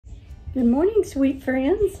Good morning, sweet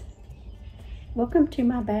friends. Welcome to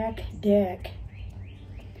my back deck.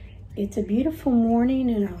 It's a beautiful morning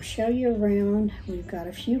and I'll show you around. We've got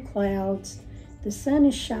a few clouds. The sun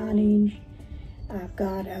is shining. I've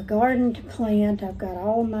got a garden to plant. I've got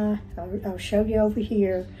all my, I'll show you over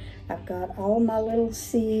here. I've got all my little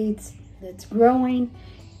seeds that's growing.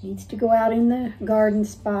 Needs to go out in the garden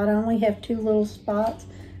spot. I only have 2 little spots.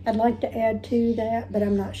 I'd like to add to that, but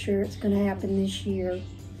I'm not sure it's going to happen this year.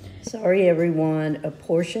 Sorry everyone, a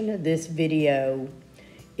portion of this video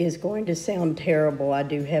is going to sound terrible. I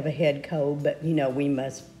do have a head cold, but you know, we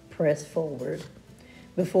must press forward.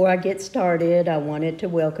 Before I get started, I wanted to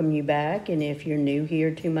welcome you back, and if you're new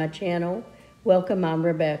here to my channel, welcome. I'm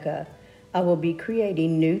Rebecca. I will be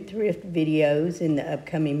creating new thrift videos in the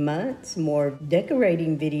upcoming months, more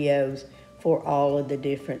decorating videos for all of the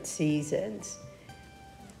different seasons.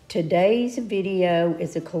 Today's video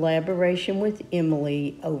is a collaboration with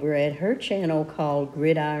Emily over at her channel called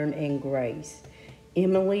Gridiron and Grace.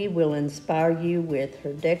 Emily will inspire you with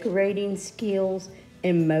her decorating skills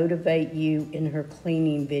and motivate you in her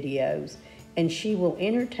cleaning videos, and she will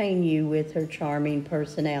entertain you with her charming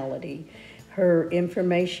personality. Her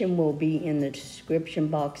information will be in the description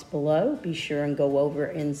box below. Be sure and go over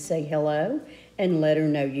and say hello and let her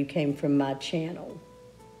know you came from my channel.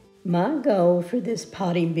 My goal for this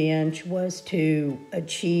potting bench was to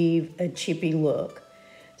achieve a chippy look.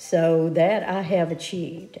 So that I have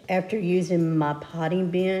achieved. After using my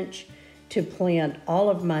potting bench to plant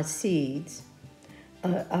all of my seeds,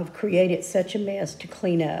 I've created such a mess to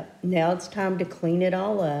clean up. Now it's time to clean it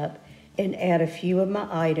all up and add a few of my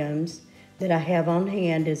items that I have on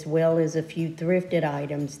hand, as well as a few thrifted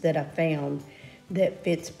items that I found that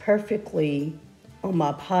fits perfectly on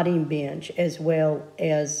my potting bench, as well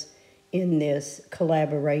as in this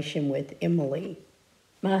collaboration with Emily.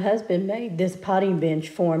 My husband made this potting bench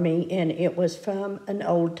for me, and it was from an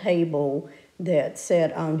old table that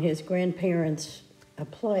sat on his grandparents'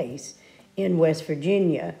 place in West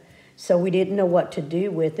Virginia. So we didn't know what to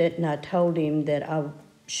do with it, and I told him that I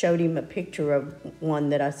showed him a picture of one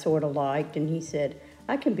that I sort of liked, and he said,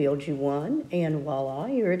 I can build you one, and voila,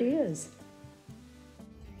 here it is.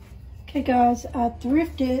 Okay guys, I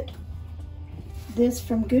thrifted this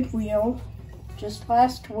from Goodwill just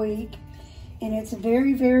last week, and it's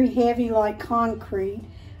very, very heavy like concrete.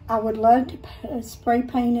 I would love to spray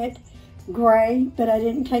paint it gray, but I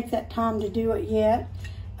didn't take that time to do it yet.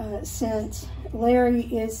 Since Larry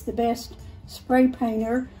is the best spray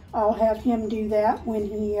painter, I'll have him do that when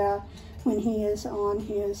he is on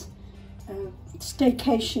his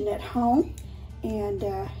staycation at home, and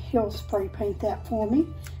he'll spray paint that for me.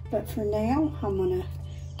 But for now, I'm gonna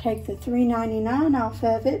take the $3.99 off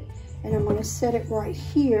of it, and I'm going to set it right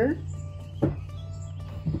here.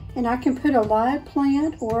 And I can put a live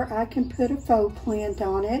plant or I can put a faux plant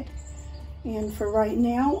on it. And for right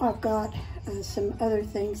now, I've got some other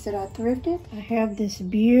things that I thrifted. I have this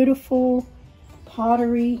beautiful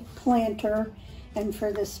pottery planter, and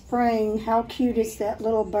for the spring, how cute is that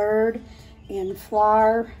little bird and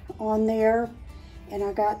flower on there? And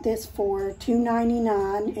I got this for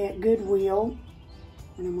 $2.99 at Goodwill.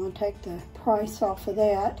 And I'm going to take the price off of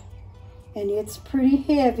that. And it's pretty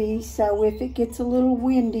heavy, so if it gets a little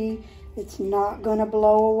windy, it's not going to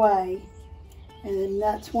blow away. And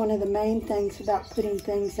that's one of the main things about putting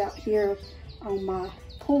things out here on my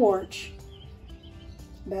porch.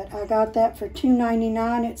 But I got that for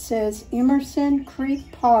 $2.99. It says Emerson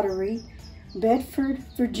Creek Pottery, Bedford,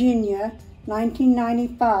 Virginia,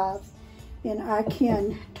 1995. And I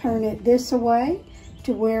can turn it this way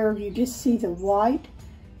to where you just see the white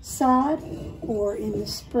side, or in the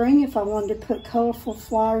spring if I wanted to put colorful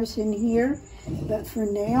flowers in here. But for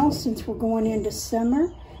now, since we're going into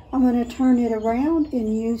summer, I'm going to turn it around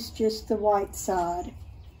and use just the white side.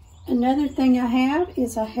 Another thing I have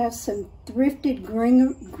is I have some thrifted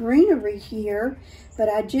greenery here, but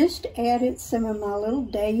I just added some of my little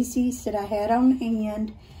daisies that I had on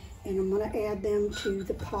hand, and I'm going to add them to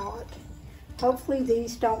the pot. Hopefully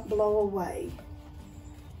these don't blow away.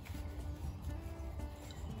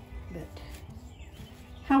 But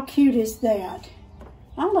how cute is that?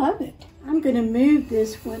 I love it. I'm going to move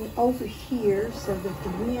this one over here so that the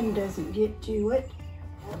wind doesn't get to it.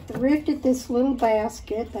 I thrifted this little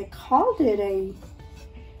basket. They called it a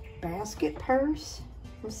basket purse.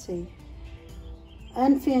 Let's see.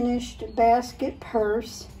 Unfinished basket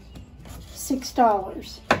purse,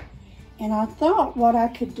 $6. And I thought what I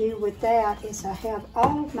could do with that is I have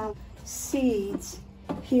all of my seeds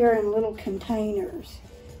here in little containers.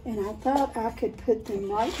 And I thought I could put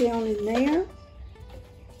them right down in there.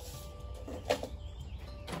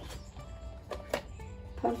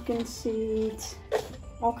 pumpkin seeds,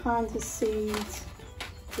 all kinds of seeds.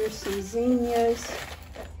 Here's some zinnias,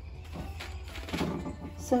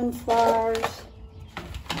 sunflowers,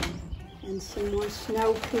 and some more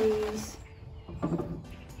snow peas.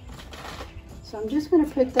 So I'm just going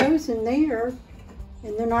to put those in there,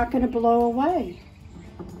 and they're not going to blow away.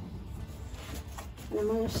 And I'm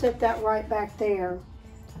going to set that right back there.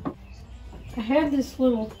 I have this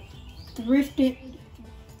little thrifted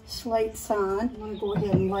slate sign. I'm going to go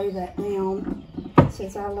ahead and lay that down. It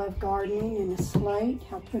says I love gardening in a slate.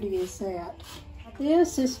 How pretty is that?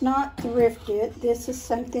 This is not thrifted. This is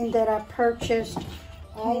something that I purchased.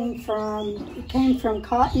 It came from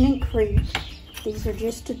Cotton and Creek. These are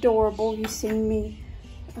just adorable. You see me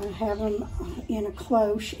have them in a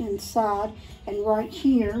cloche inside. And right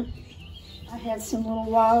here, I have some little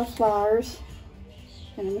wildflowers.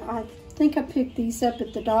 And I think I picked these up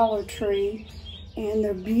at the Dollar Tree. And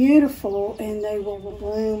they're beautiful, and they will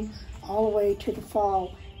bloom all the way to the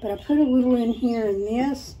fall. But I put a little in here in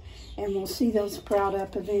this, and we'll see those sprout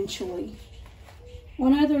up eventually.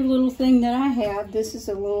 One other little thing that I have, this is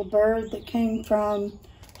a little bird that came from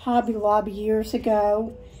Hobby Lobby years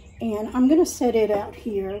ago, and I'm going to set it out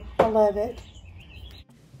here. I love it.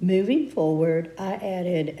 Moving forward, I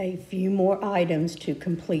added a few more items to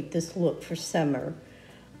complete this look for summer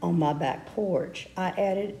on my back porch. I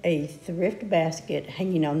added a thrift basket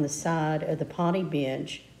hanging on the side of the potty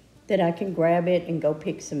bench that I can grab it and go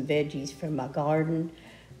pick some veggies from my garden.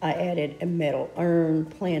 I added a metal urn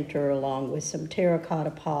planter along with some terracotta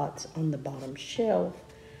pots on the bottom shelf.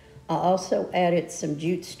 I also added some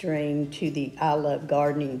jute string to the I Love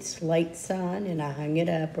Gardening slate sign, and I hung it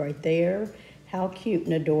up right there. How cute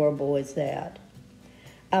and adorable is that?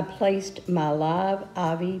 I placed my live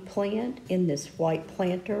ivy plant in this white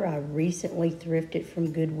planter I recently thrifted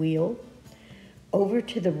from Goodwill. Over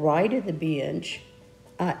to the right of the bench,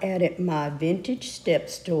 I added my vintage step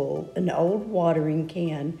stool, an old watering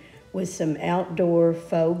can with some outdoor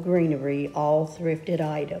faux greenery, all thrifted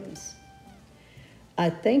items. I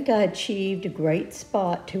think I achieved a great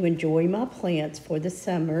spot to enjoy my plants for the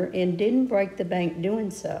summer and didn't break the bank doing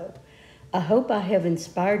so. I hope I have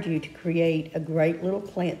inspired you to create a great little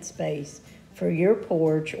plant space for your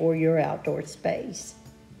porch or your outdoor space.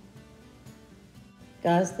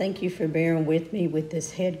 Guys, thank you for bearing with me with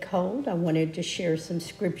this head cold. I wanted to share some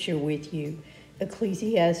scripture with you.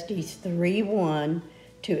 Ecclesiastes 3:1,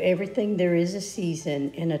 to everything there is a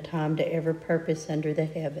season and a time to every purpose under the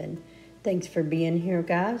heaven. Thanks for being here,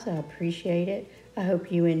 guys. I appreciate it. I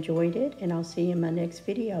hope you enjoyed it, and I'll see you in my next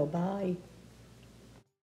video. Bye.